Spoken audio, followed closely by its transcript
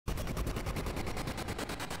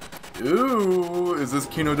Ooh, is this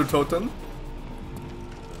Kino to Toten?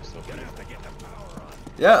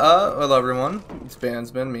 Yeah, hello everyone. It's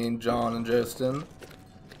Bansman, me and John and Justin.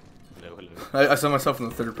 Hello, hello. I saw myself in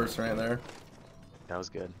the third person right there. That was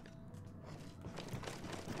good.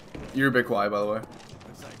 You're a bit quiet, by the way.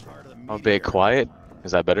 I'm a bit quiet.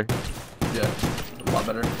 Is that better? Yeah, a lot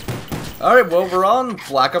better. Alright, well, we're on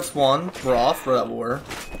Black Ops 1. We're off for that war.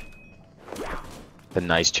 A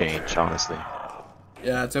nice change, honestly.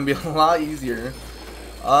 Yeah, it's gonna be a lot easier.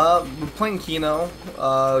 We're playing Kino.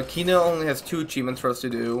 Kino only has 2 achievements for us to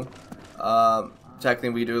do. Technically,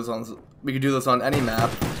 we could do this on any map,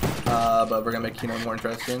 but we're gonna make Kino more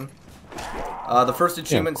interesting. The first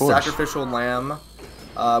achievement, Sacrificial Lamb.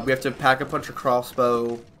 We have to pack a punch a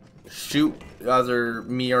crossbow, shoot either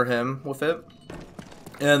me or him with it,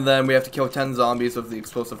 and then we have to kill 10 zombies with the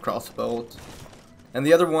explosive crossbow. And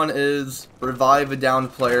the other one is revive a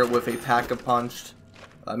downed player with a pack-a-punched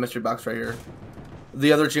mystery box right here.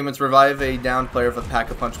 The other achievement's revive a downed player with a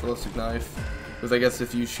pack-a-punch ballistic knife. Because I guess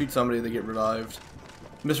if you shoot somebody, they get revived.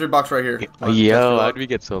 Mystery box right here. Yo, how'd we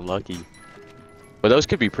get so lucky? But those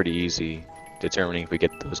could be pretty easy, determining if we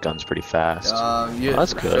get those guns pretty fast. Yeah,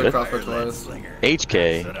 that's good.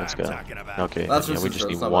 HK, let's go. Okay, that's yeah, we just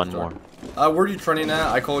need one more. Where are you training at?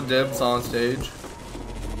 I called dibs on stage.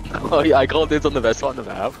 Oh yeah, I called dibs on the best spot on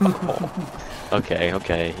the map. Okay,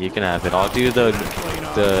 okay, you can have it. I'll do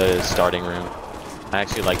the starting room. I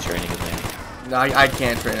actually like training in there. No, I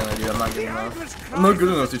can't train in there, dude. I'm not good enough. I'm not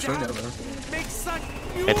good enough to train out there.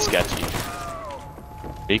 It's sketchy.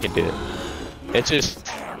 You can do it. It's just...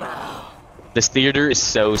 This theater is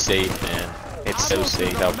so safe, man. It's so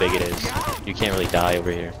safe how big it is. You can't really die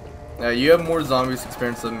over here. Yeah, you have more zombies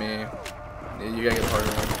experience than me. Yeah, you gotta get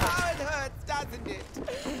harder.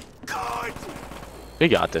 We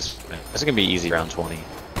got this, man. This is gonna be easy round 20.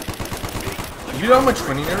 You know how much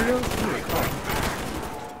training area?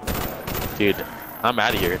 Dude, I'm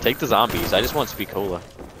out of here. Take the zombies. I just want Speed Cola.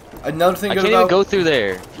 Another thing I can't even go through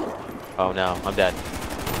there. Oh no, I'm dead.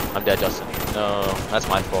 I'm dead, Justin. No, that's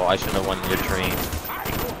my fault. I shouldn't have won your train.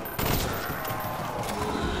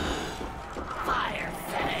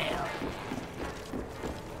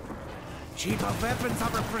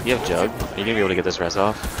 You have Jug? Are you gonna be able to get this res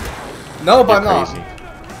off? No, but I'm not.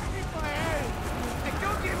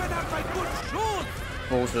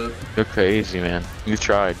 Bullshit. You're crazy, man. You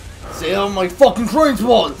tried. Stay on my fucking train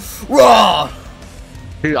spot! Rah!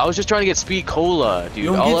 Dude, I was just trying to get Speed Cola, dude.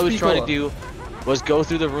 All I was trying to do was go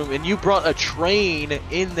through the room, and you brought a train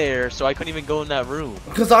in there, so I couldn't even go in that room.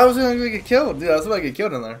 Because I was gonna get killed, dude. I was about to get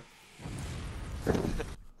killed in there.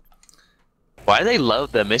 Why do they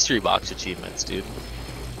love the mystery box achievements, dude?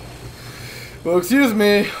 Well, excuse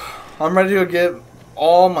me. I'm ready to get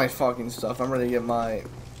all my fucking stuff. I'm ready to get my...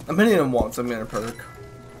 I'm hitting them once. I'm getting a perk.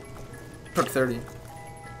 Perk 30.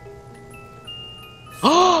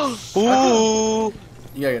 Ooh!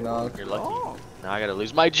 You gotta get knocked. You're lucky. Now I gotta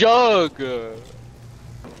lose my Jug!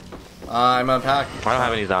 I'm unpacked. I don't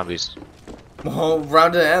have any zombies. Well,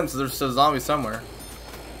 round to end, so there's still zombies somewhere.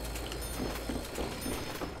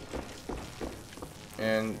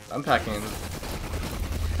 And I'm packing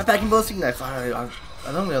ballistic knife. I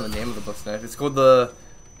don't know the name of the ballistic knife. It's called the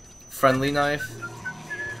friendly knife.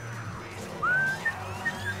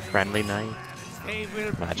 Friendly knife?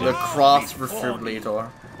 Imagine. The cross defibrillator.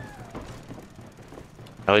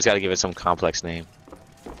 I always gotta give it some complex name.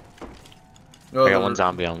 No, I got one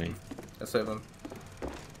zombie on me. I save him.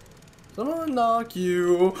 I'm gonna knock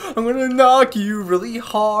you. I'm gonna knock you really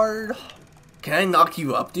hard. Can I knock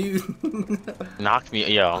you up, dude? Knock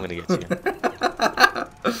me. Yo, I'm gonna get you.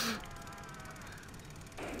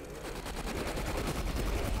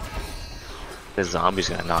 The zombie's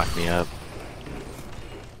gonna knock me up.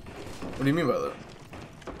 What do you mean by that?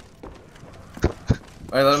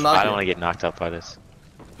 Alright, let him knock you. I don't want to get knocked up by this.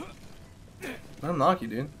 Let him knock you,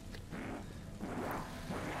 dude.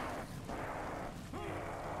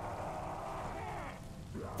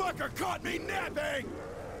 Fucker caught me napping!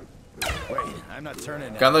 Wait, I'm not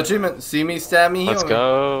turning. Got the achievement. See me, stab me, heal Let's me.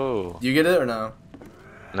 go. Do you get it or no?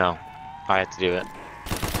 No, I have to do it.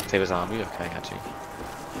 Save a zombie. Okay, I got you.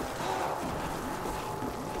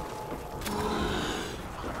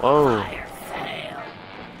 Whoa.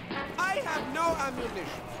 I have no ammunition.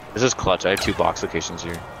 This is clutch. I have 2 box locations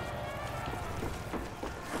here.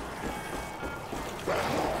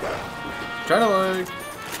 Trying to like.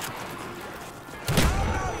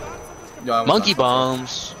 Yo, Monkey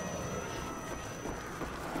bombs.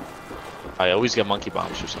 I always get monkey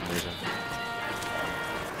bombs for some reason.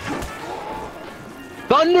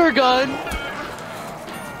 Thunder gun.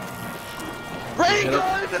 Ray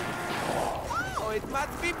gun. it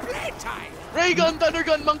must be playtime. Ray gun, thunder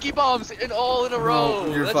gun, monkey bombs, and all in a row.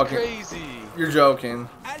 you're That's fucking- crazy. You're joking.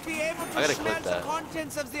 I'll be able to I gotta smell clip the that.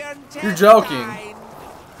 contents of the undead. You're joking. line.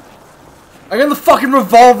 I got the fucking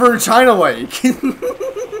revolver in China Lake.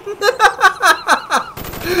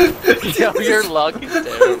 Yo, your luck is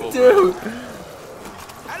terrible, Dude.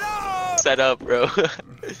 Hello. Set up, bro.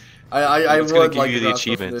 I It's gonna would give like you to the not go for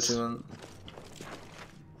achievements. achievement.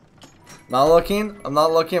 Not looking. I'm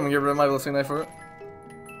not looking. I'm gonna get rid of my ballistic knife for it.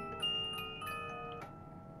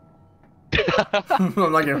 I'm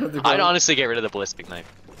not getting rid of the I'd gun. honestly get rid of the ballistic knife.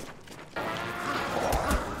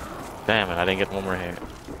 Damn it, I didn't get one more hit.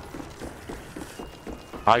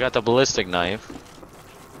 I got the ballistic knife.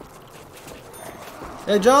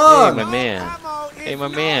 Hey, John! Hey, my man. Hey, my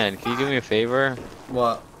man, can you do me a favor?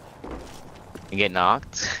 What? And get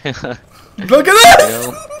knocked? Look at this!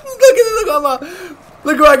 You know? Look at this!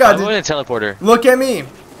 Look what I got, I'm dude. going to teleporter. Look at me.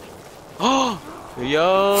 Oh,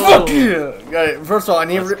 yo! Fuck you! Okay, first of all, I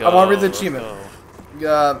want to read the Let's achievement.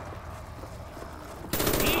 go.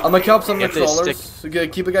 I'm gonna kill up some Get this controllers. stick. So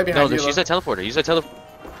keep a guy No, behind you. just use that teleporter. Use that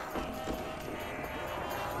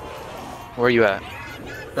Where are you at?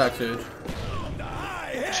 Backstage.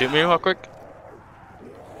 Shoot me real quick.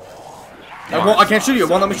 I can't shoot you. It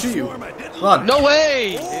won't let me shoot you. Run. No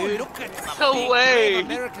way! Oh, Dude. look at the No big way. brave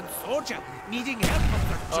American soldier needing help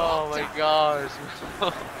from the Oh my doctor. gosh.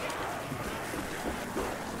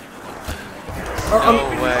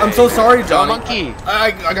 way. I'm so sorry, Johnny. monkey.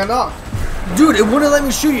 I got knocked. Dude, it wouldn't let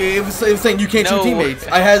me shoot you. It was saying you can't No. shoot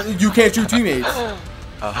teammates. You can't shoot teammates.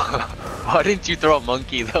 Why didn't you throw a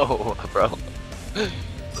monkey though, bro?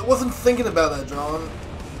 I wasn't thinking about that, John.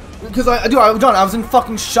 Because John, I was in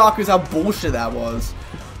fucking shock because how bullshit that was.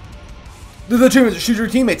 The achievement is shoot your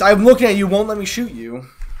teammates. I'm looking at you, won't let me shoot you.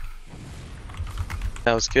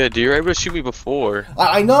 That was good. Dude, you were able to shoot me before.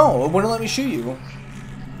 I know, it wouldn't let me shoot you.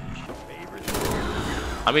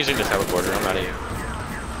 I'm using the teleporter. I'm out of here.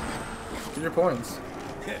 Get your points.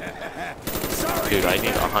 Dude, I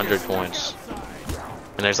need 100 points.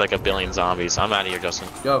 And there's like a billion zombies. I'm out of here, Justin.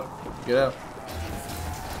 Go, get out.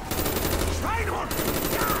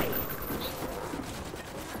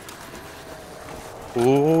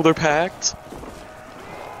 Ooh, they're packed.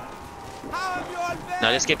 How have you all been?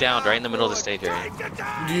 Now just get down right in the middle of the stage area.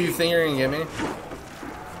 Do you think you're gonna get me?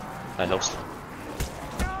 I hope so.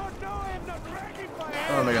 No, I'm not ready for it.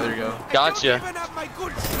 Oh my god, there you go. Gotcha. I don't even have my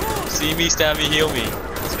good shoes. See me, stab me, heal me.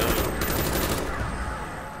 Let's go.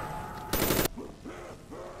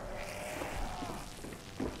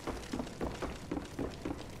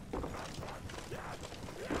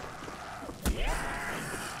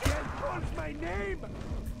 Can't call my name.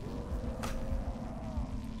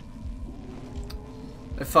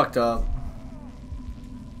 I fucked up.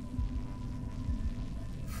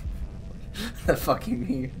 That fucking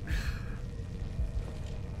me.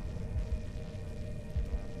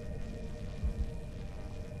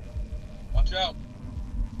 Watch out.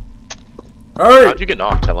 Hurry! How'd you get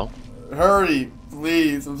knocked, hello? Hurry,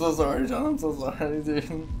 please. I'm so sorry, John. I'm so sorry,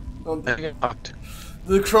 dude. Don't How'd you get knocked?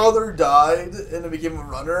 The crawler died and it became a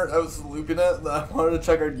runner. I was looping it and I wanted to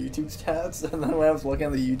check our YouTube stats, and then when I was looking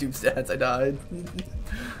at the YouTube stats, I died.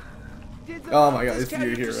 Oh my god, this is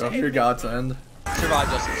your hero. Your godsend. Survive,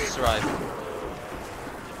 Justin. Survive.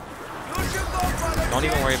 Don't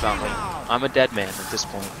even worry about me. I'm a dead man at this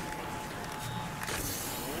point.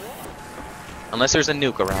 Unless there's a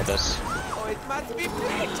nuke around us. Oh, it must be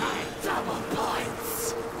playtime. Double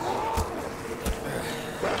points.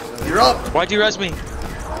 You're up! Why'd you res me?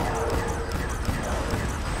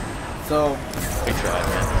 So, We tried,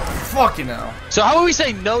 man. fucking hell. So how would we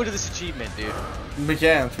say no to this achievement, dude? We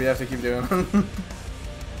can't. We have to keep doing it.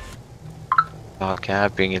 Oh,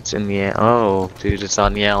 capping. It's in the oh, dude, it's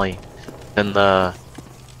on the alley. In the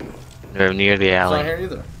near the It's alley. not here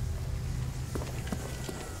either.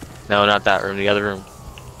 No, not that room. The other room.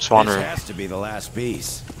 Swan This room. has to be the last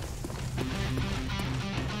piece.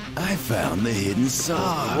 I found the hidden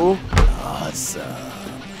saw. Ooh. Awesome.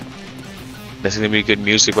 This is gonna be good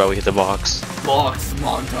music while we hit the box. Box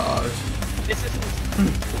montage.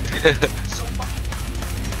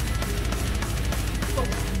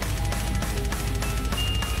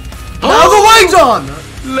 Now the lights on!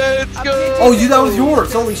 Let's go! Oh, that was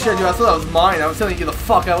yours. Holy shit, dude. I thought that was mine. I was telling you, get the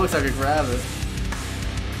fuck out. I wish I could grab it.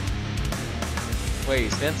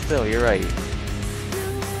 Wait, stand still. You're right.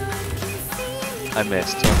 I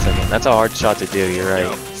missed. 1 second. That's a hard shot to do. You're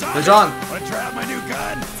right. Hey, John, Wanna try out my new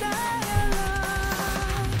gun?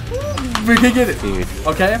 we can get it. Dude,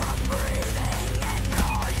 Okay?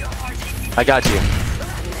 I got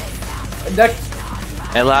you. Next.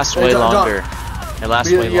 It lasts Hey, way John, longer. It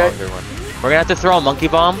lasts We- way yeah. longer one. We're gonna have to throw a monkey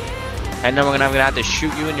bomb, and then we're gonna have to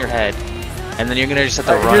shoot you in your head, and then you're gonna just have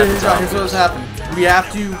to run. Here's what's happened. We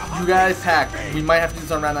have to. You guys pack. We might have to do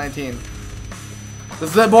this on round 19. This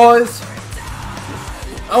is it, boys.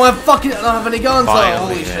 I don't have any guns.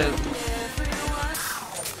 Holy shit.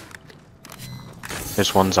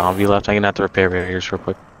 There's one zombie left. I'm gonna have to repair barriers real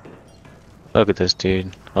quick. Look at this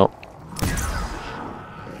dude. Oh.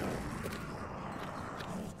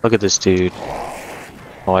 Look at this dude.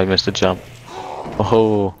 Oh, I missed a jump.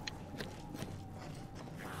 Oh.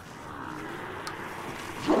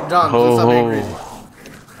 John, stop being crazy.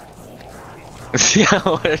 Yeah,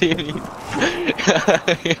 what do you mean?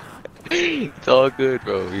 It's all good,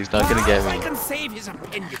 bro. He's not gonna get me.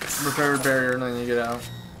 Repair barrier and then you get out.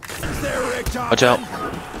 Watch out.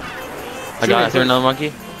 I got it. Through another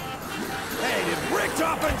monkey.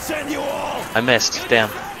 I missed. Damn.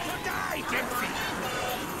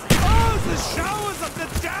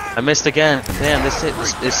 I missed again. Damn, this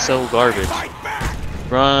is so garbage.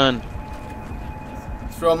 Run.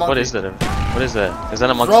 Throw a monkey. What is that? What is that? Is that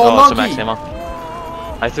a monkey? Throw a Oh, it's a monkey. max ammo.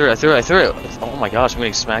 I threw it. Oh my gosh, I'm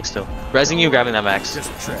getting smacked still. Rezzing you, grabbing that max.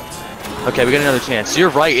 Okay, we got another chance. You're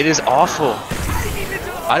right, it is awful.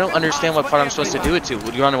 I don't understand what part I'm supposed to do it to.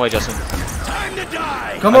 You're on your way, Justin.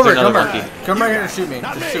 Come over, come over. Come right here and shoot me.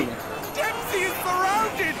 Just shoot me.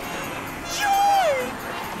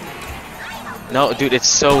 No, dude, it's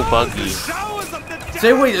so buggy.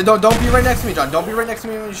 Say wait, don't be right next to me, John. Don't be right next to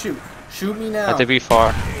me when you shoot. Shoot me now. Have to be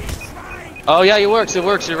far. Oh yeah, it works.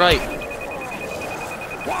 You're right.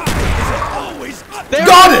 There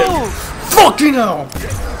Got it! Fucking hell!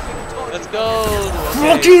 Let's go!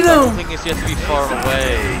 Fucking hell! The thing is, you have to be far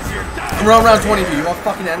away. We're on round 20. You want to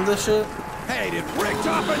fucking end this shit?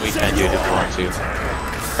 We can do it if we want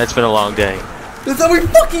to. It's been a long day. That's how we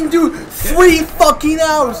fucking do 3 fucking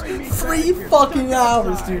hours! 3 fucking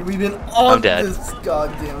hours, dude. We've been on this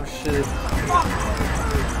goddamn shit.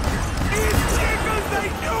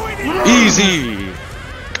 Easy!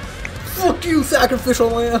 Fuck you, sacrificial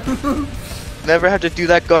lamb! Never have to do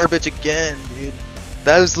that garbage again, dude.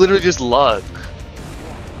 That was literally just luck.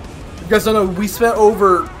 You guys don't know, we spent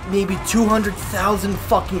over maybe 200,000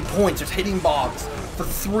 fucking points just hitting box for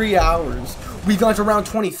 3 hours. We've gone to round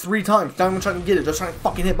 20 3 times, not even trying to get it, just trying to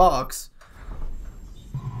fucking hit box.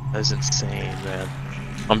 That's insane, man.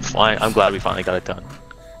 I'm glad we finally got it done.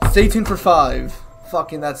 Stay tuned for 5.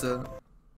 Fucking that's it.